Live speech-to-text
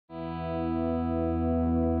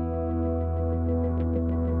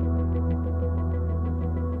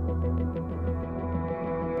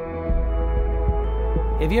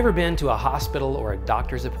Have you ever been to a hospital or a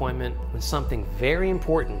doctor's appointment when something very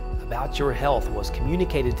important about your health was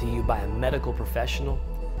communicated to you by a medical professional,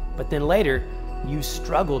 but then later you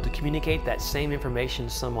struggled to communicate that same information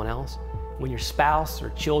to someone else? When your spouse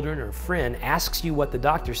or children or friend asks you what the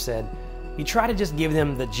doctor said, you try to just give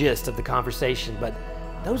them the gist of the conversation, but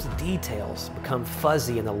those details become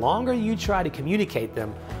fuzzy, and the longer you try to communicate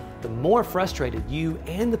them, the more frustrated you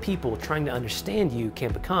and the people trying to understand you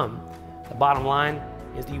can become. The bottom line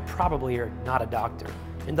is that you probably are not a doctor,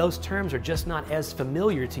 and those terms are just not as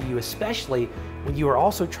familiar to you, especially when you are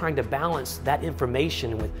also trying to balance that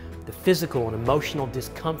information with the physical and emotional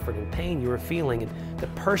discomfort and pain you are feeling and the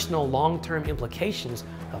personal long-term implications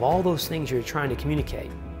of all those things you're trying to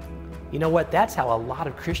communicate. You know what? That's how a lot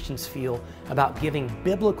of Christians feel about giving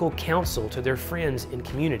biblical counsel to their friends in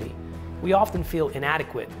community. We often feel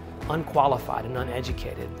inadequate, unqualified, and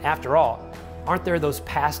uneducated. After all, aren't there those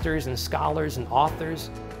pastors and scholars and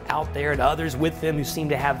authors out there and others with them who seem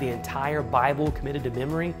to have the entire Bible committed to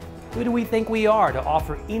memory? Who do we think we are to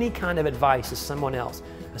offer any kind of advice to someone else,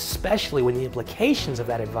 especially when the implications of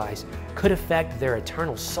that advice could affect their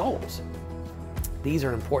eternal souls? These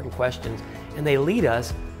are important questions, and they lead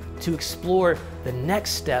us to explore the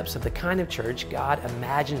next steps of the kind of church God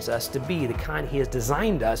imagines us to be, the kind He has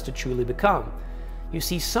designed us to truly become. You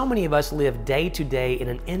see, so many of us live day to day in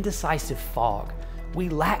an indecisive fog. We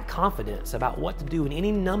lack confidence about what to do in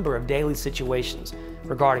any number of daily situations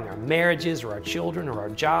regarding our marriages or our children or our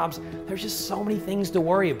jobs. There's just so many things to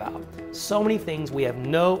worry about, so many things we have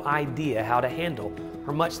no idea how to handle,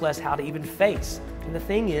 or much less how to even face. And the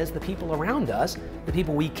thing is, the people around us, the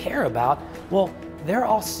people we care about, well, they're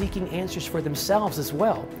all seeking answers for themselves as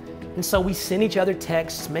well. And so we send each other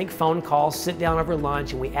texts, make phone calls, sit down over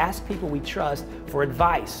lunch, and we ask people we trust for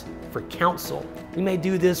advice, for counsel. We may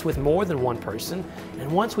do this with more than one person, and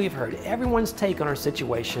once we've heard everyone's take on our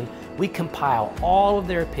situation, we compile all of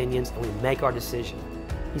their opinions and we make our decision.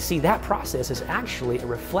 You see, that process is actually a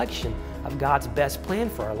reflection of God's best plan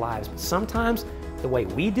for our lives, but sometimes the way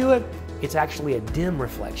we do it, it's actually a dim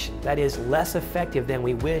reflection. That is, less effective than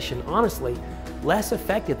we wish, and honestly, less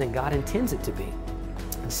effective than God intends it to be.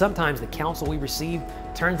 And sometimes the counsel we receive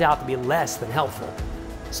turns out to be less than helpful.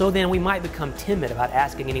 So then we might become timid about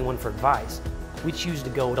asking anyone for advice. We choose to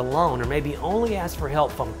go it alone, or maybe only ask for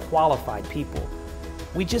help from qualified people.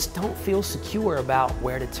 We just don't feel secure about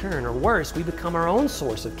where to turn, or worse, we become our own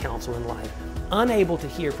source of counsel in life, unable to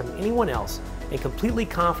hear from anyone else and completely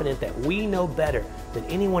confident that we know better than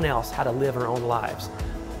anyone else how to live our own lives.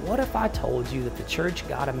 What if I told you that the church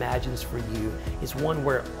God imagines for you is one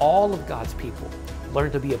where all of God's people learn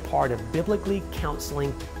to be a part of biblically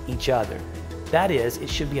counseling each other? That is, it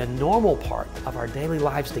should be a normal part of our daily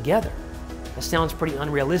lives together. That sounds pretty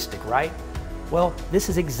unrealistic, right? Well, this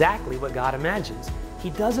is exactly what God imagines. He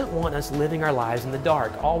doesn't want us living our lives in the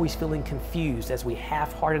dark, always feeling confused as we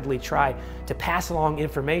half-heartedly try to pass along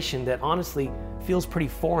information that honestly feels pretty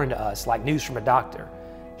foreign to us, like news from a doctor.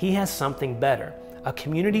 He has something better, a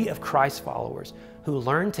community of Christ followers who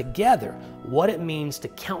learn together what it means to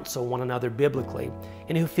counsel one another biblically,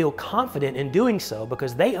 and who feel confident in doing so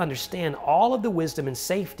because they understand all of the wisdom and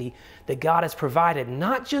safety that God has provided,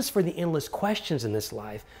 not just for the endless questions in this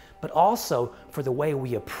life, but also for the way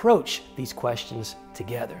we approach these questions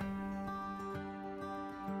together.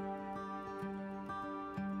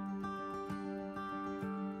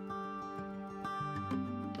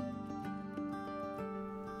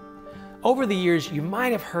 Over the years, you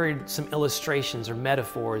might have heard some illustrations or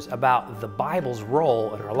metaphors about the Bible's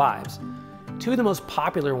role in our lives. Two of the most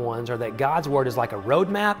popular ones are that God's Word is like a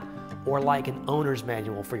roadmap or like an owner's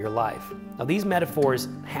manual for your life. Now, these metaphors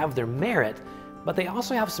have their merit, but they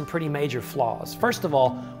also have some pretty major flaws. First of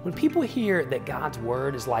all, when people hear that God's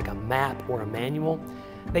Word is like a map or a manual,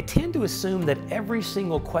 they tend to assume that every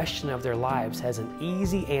single question of their lives has an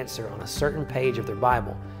easy answer on a certain page of their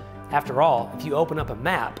Bible. After all, if you open up a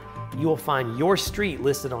map, you will find your street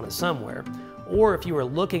listed on it somewhere. Or if you are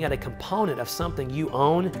looking at a component of something you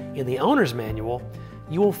own in the owner's manual,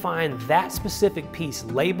 you will find that specific piece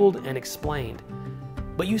labeled and explained.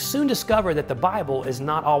 But you soon discover that the Bible is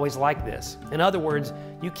not always like this. In other words,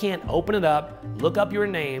 you can't open it up, look up your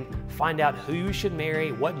name, find out who you should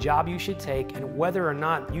marry, what job you should take, and whether or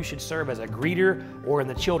not you should serve as a greeter or in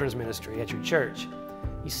the children's ministry at your church.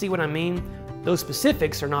 You see what I mean? Those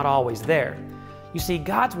specifics are not always there. You see,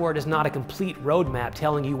 God's Word is not a complete roadmap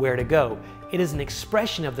telling you where to go. It is an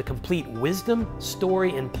expression of the complete wisdom,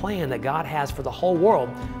 story, and plan that God has for the whole world,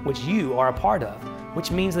 which you are a part of,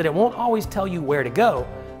 which means that it won't always tell you where to go,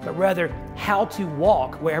 but rather how to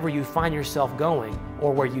walk wherever you find yourself going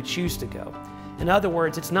or where you choose to go. In other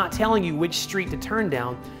words, it's not telling you which street to turn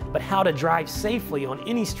down, but how to drive safely on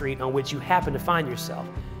any street on which you happen to find yourself.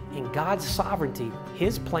 In God's sovereignty,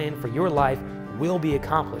 His plan for your life will be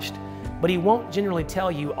accomplished, but He won't generally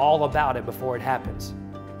tell you all about it before it happens.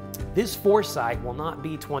 This foresight will not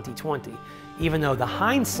be 2020, even though the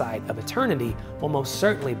hindsight of eternity will most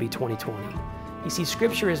certainly be 2020. You see,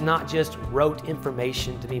 Scripture is not just rote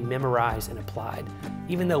information to be memorized and applied,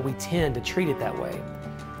 even though we tend to treat it that way.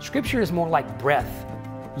 Scripture is more like breath.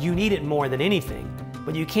 You need it more than anything,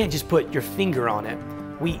 but you can't just put your finger on it.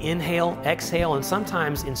 We inhale, exhale, and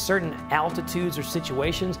sometimes in certain altitudes or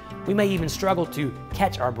situations, we may even struggle to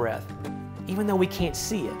catch our breath, even though we can't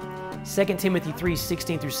see it. 2 Timothy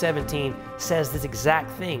 3:16-17 says this exact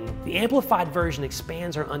thing. The Amplified Version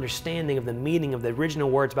expands our understanding of the meaning of the original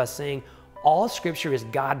words by saying, all Scripture is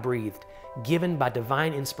God-breathed, given by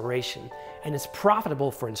divine inspiration, and is profitable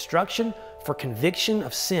for instruction, for conviction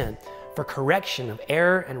of sin, for correction of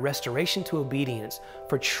error and restoration to obedience,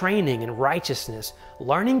 for training in righteousness,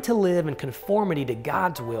 learning to live in conformity to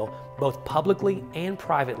God's will, both publicly and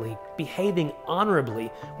privately, behaving honorably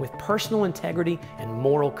with personal integrity and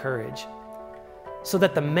moral courage. So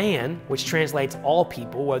that the man, which translates all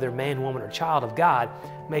people, whether man, woman, or child of God,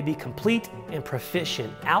 may be complete and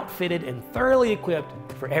proficient, outfitted and thoroughly equipped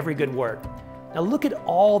for every good work. Now look at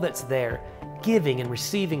all that's there: giving and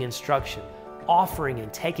receiving instruction, offering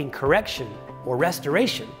and taking correction or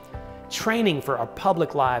restoration, training for our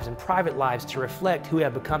public lives and private lives to reflect who we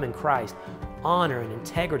have become in Christ, honor and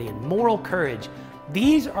integrity and moral courage.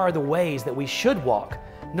 These are the ways that we should walk,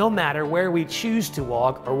 no matter where we choose to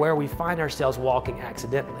walk or where we find ourselves walking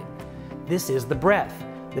accidentally. This is the breath,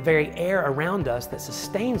 the very air around us that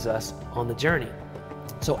sustains us on the journey.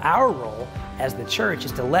 So our role as the church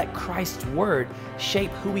is to let Christ's Word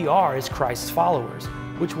shape who we are as Christ's followers,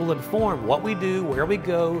 which will inform what we do, where we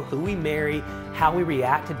go, who we marry, how we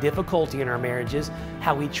react to difficulty in our marriages,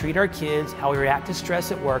 how we treat our kids, how we react to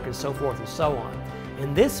stress at work, and so forth and so on.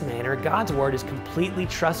 In this manner, God's Word is completely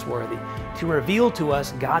trustworthy to reveal to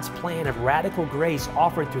us God's plan of radical grace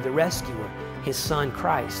offered through the rescuer, His Son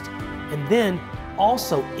Christ, and then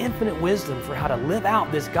also infinite wisdom for how to live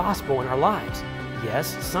out this gospel in our lives.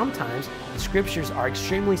 Yes, sometimes the Scriptures are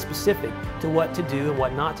extremely specific to what to do and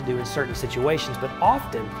what not to do in certain situations, but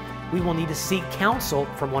often we will need to seek counsel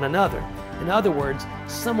from one another. In other words,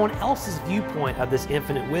 someone else's viewpoint of this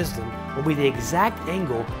infinite wisdom will be the exact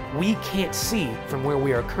angle we can't see from where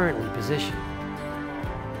we are currently positioned.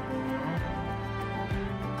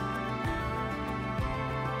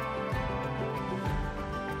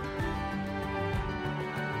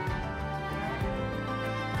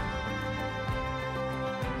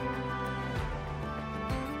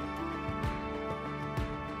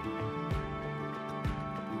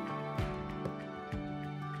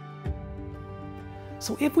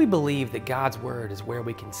 So if we believe that God's Word is where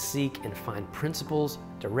we can seek and find principles,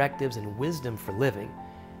 directives, and wisdom for living,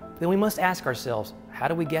 then we must ask ourselves, how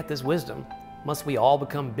do we get this wisdom? Must we all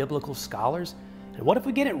become biblical scholars? And what if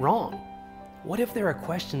we get it wrong? What if there are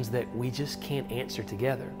questions that we just can't answer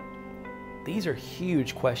together? These are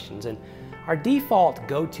huge questions, and our default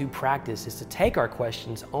go-to practice is to take our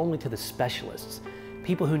questions only to the specialists,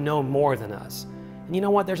 people who know more than us. And you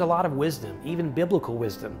know what? There's a lot of wisdom, even biblical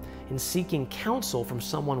wisdom, in seeking counsel from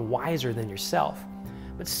someone wiser than yourself.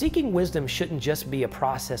 But seeking wisdom shouldn't just be a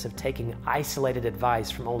process of taking isolated advice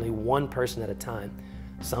from only one person at a time.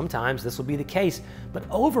 Sometimes this will be the case, but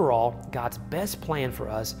overall, God's best plan for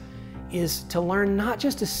us is to learn not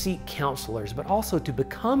just to seek counselors, but also to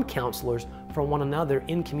become counselors for one another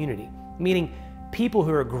in community, meaning people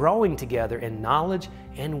who are growing together in knowledge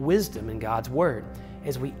and wisdom in God's Word,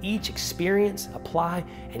 as we each experience, apply,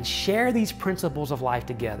 and share these principles of life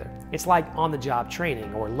together. It's like on-the-job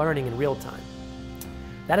training or learning in real time.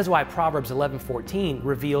 That is why Proverbs 11:14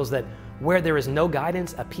 reveals that where there is no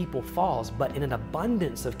guidance, a people falls, but in an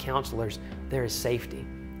abundance of counselors, there is safety.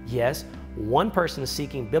 Yes, one person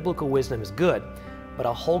seeking biblical wisdom is good, but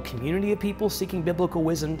a whole community of people seeking biblical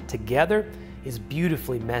wisdom together is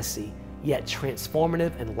beautifully messy, yet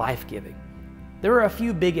transformative and life-giving. There are a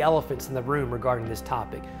few big elephants in the room regarding this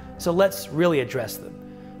topic, so let's really address them.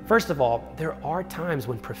 First of all, there are times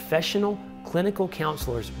when professional clinical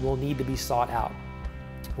counselors will need to be sought out.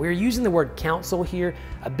 We're using the word counsel here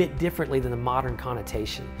a bit differently than the modern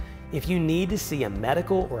connotation. If you need to see a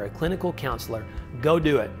medical or a clinical counselor, go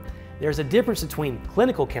do it. There's a difference between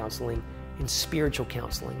clinical counseling and spiritual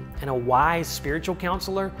counseling, and a wise spiritual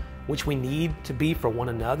counselor, which we need to be for one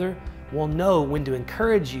another, will know when to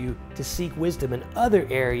encourage you to seek wisdom in other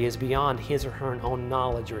areas beyond his or her own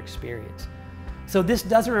knowledge or experience. So this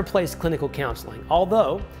doesn't replace clinical counseling,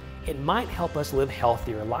 although it might help us live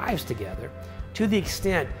healthier lives together to the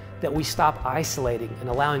extent that we stop isolating and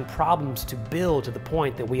allowing problems to build to the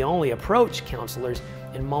point that we only approach counselors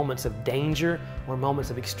in moments of danger or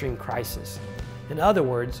moments of extreme crisis. In other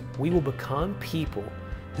words, we will become people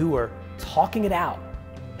who are talking it out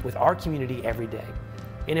with our community every day.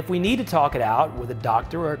 And if we need to talk it out with a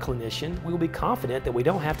doctor or a clinician, we will be confident that we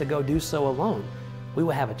don't have to go do so alone. We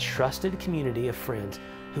will have a trusted community of friends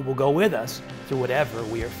who will go with us through whatever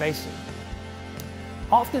we are facing.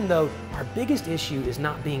 Often though, our biggest issue is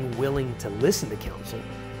not being willing to listen to counsel,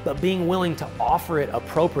 but being willing to offer it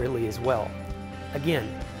appropriately as well. Again,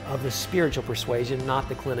 of the spiritual persuasion, not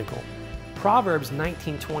the clinical. Proverbs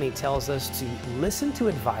 19:20 tells us to listen to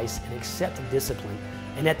advice and accept discipline,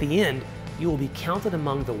 and at the end, you will be counted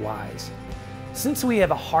among the wise. Since we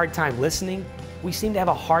have a hard time listening, we seem to have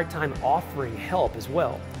a hard time offering help as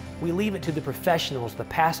well. We leave it to the professionals, the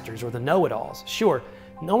pastors, or the know-it-alls. Sure,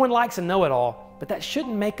 no one likes a know-it-all, but that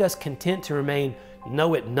shouldn't make us content to remain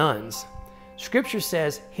know-it-nones. Scripture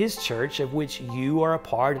says His church, of which you are a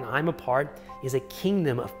part and I'm a part, is a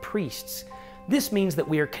kingdom of priests. This means that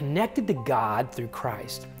we are connected to God through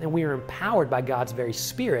Christ, and we are empowered by God's very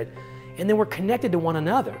Spirit, and then we're connected to one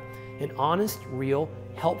another in honest, real,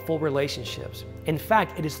 helpful relationships. In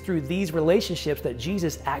fact, it is through these relationships that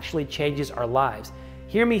Jesus actually changes our lives.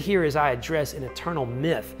 Hear me here as I address an eternal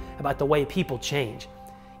myth about the way people change.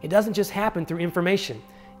 It doesn't just happen through information,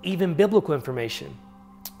 even biblical information.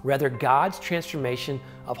 Rather, God's transformation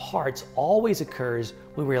of hearts always occurs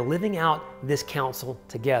when we are living out this counsel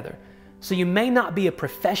together. So you may not be a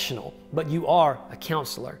professional, but you are a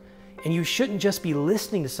counselor. And you shouldn't just be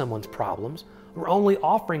listening to someone's problems or only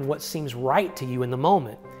offering what seems right to you in the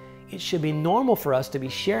moment. It should be normal for us to be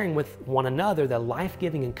sharing with one another the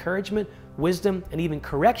life-giving encouragement, wisdom, and even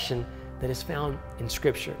correction that is found in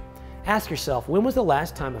Scripture. Ask yourself, when was the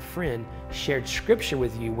last time a friend shared Scripture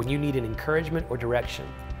with you when you needed encouragement or direction?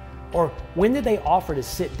 Or when did they offer to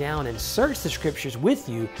sit down and search the Scriptures with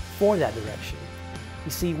you for that direction? You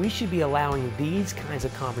see, we should be allowing these kinds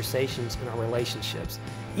of conversations in our relationships,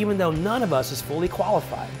 even though none of us is fully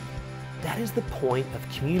qualified. That is the point of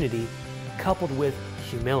community coupled with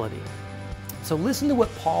humility. So listen to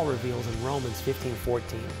what Paul reveals in Romans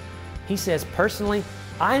 15:14. He says, personally,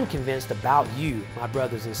 I am convinced about you, my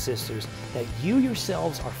brothers and sisters, that you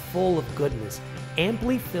yourselves are full of goodness,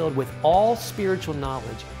 amply filled with all spiritual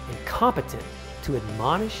knowledge, and competent to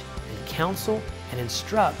admonish and counsel and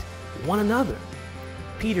instruct one another.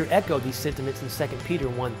 Peter echoed these sentiments in 2 Peter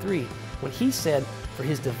 1:3 when he said, for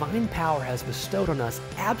His divine power has bestowed on us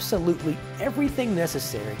absolutely everything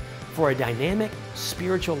necessary for a dynamic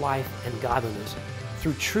spiritual life and godliness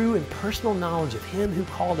through true and personal knowledge of Him who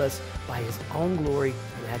called us by His own glory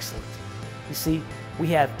and excellence. You see, we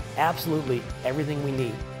have absolutely everything we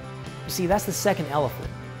need. You see, that's the second elephant.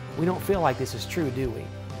 We don't feel like this is true, do we?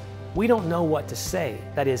 We don't know what to say,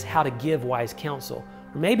 that is, how to give wise counsel.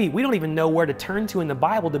 Or maybe we don't even know where to turn to in the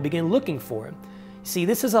Bible to begin looking for it. See,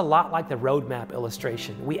 this is a lot like the roadmap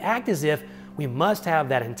illustration. We act as if we must have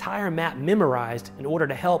that entire map memorized in order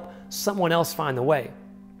to help someone else find the way,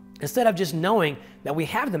 instead of just knowing that we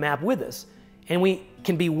have the map with us and we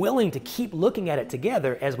can be willing to keep looking at it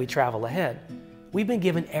together as we travel ahead. We've been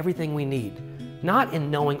given everything we need, not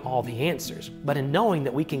in knowing all the answers, but in knowing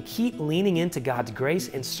that we can keep leaning into God's grace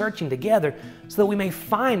and searching together so that we may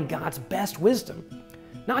find God's best wisdom.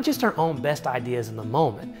 Not just our own best ideas in the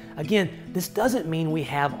moment. Again, this doesn't mean we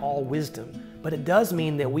have all wisdom, but it does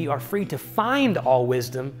mean that we are free to find all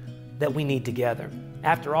wisdom that we need together.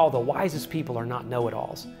 After all, the wisest people are not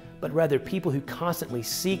know-it-alls, but rather people who constantly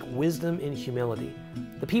seek wisdom in humility.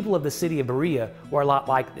 The people of the city of Berea were a lot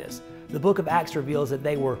like this. The book of Acts reveals that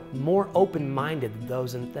they were more open-minded than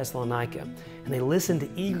those in Thessalonica, and they listened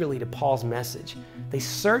eagerly to Paul's message. They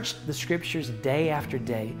searched the Scriptures day after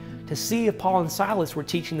day to see if Paul and Silas were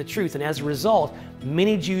teaching the truth, and as a result,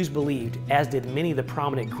 many Jews believed, as did many of the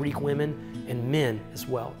prominent Greek women and men as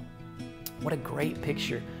well. What a great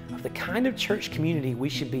picture of the kind of church community we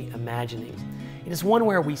should be imagining. It is one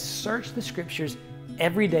where we search the Scriptures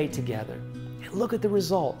every day together. And look at the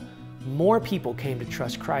result. More people came to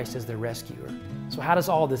trust Christ as their rescuer. So how does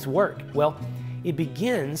all this work? Well, it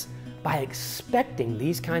begins by expecting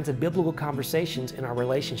these kinds of biblical conversations in our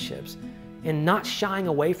relationships and not shying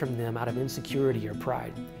away from them out of insecurity or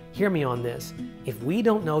pride. Hear me on this. If we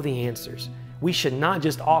don't know the answers, we should not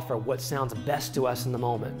just offer what sounds best to us in the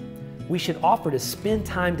moment. We should offer to spend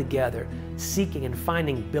time together seeking and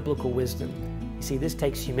finding biblical wisdom. You see, this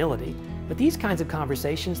takes humility, but these kinds of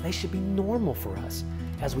conversations, they should be normal for us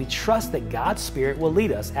as we trust that God's Spirit will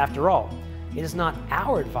lead us. After all, It is not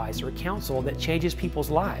our advice or counsel that changes people's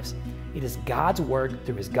lives. It is God's Word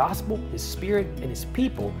through His gospel, His Spirit, and His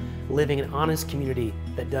people living an honest community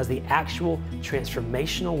that does the actual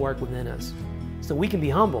transformational work within us. So we can be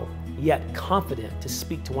humble, yet confident to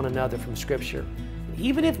speak to one another from Scripture. And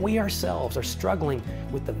even if we ourselves are struggling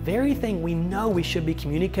with the very thing we know we should be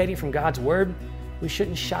communicating from God's Word, we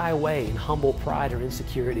shouldn't shy away in humble pride or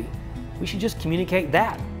insecurity. We should just communicate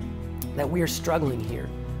that we are struggling here,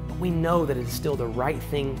 but we know that it is still the right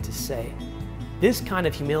thing to say. This kind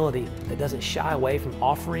of humility that doesn't shy away from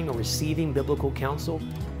offering or receiving biblical counsel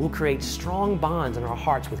will create strong bonds in our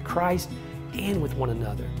hearts with Christ and with one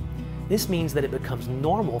another. This means that it becomes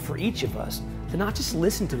normal for each of us to not just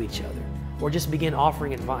listen to each other or just begin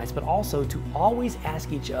offering advice, but also to always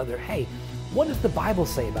ask each other, hey, what does the Bible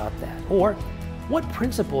say about that? Or what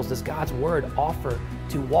principles does God's Word offer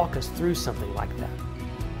to walk us through something like that?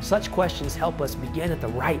 Such questions help us begin at the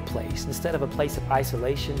right place instead of a place of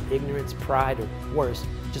isolation, ignorance, pride, or worse,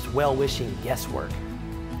 just well-wishing guesswork.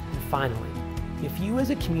 And finally, if you as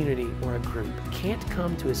a community or a group can't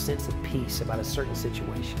come to a sense of peace about a certain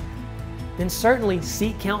situation, then certainly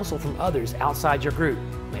seek counsel from others outside your group,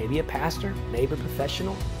 maybe a pastor, maybe a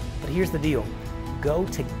professional. But here's the deal, go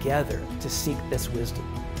together to seek this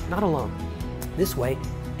wisdom, not alone. This way,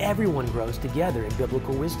 everyone grows together in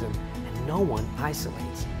biblical wisdom and no one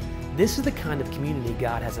isolates. This is the kind of community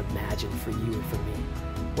God has imagined for you and for me,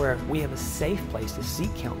 where we have a safe place to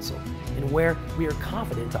seek counsel and where we are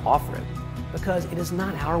confident to offer it, because it is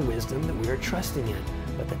not our wisdom that we are trusting in,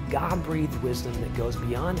 but the God-breathed wisdom that goes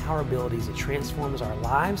beyond our abilities and transforms our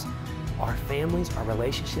lives, our families, our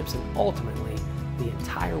relationships, and ultimately the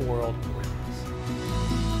entire world around us.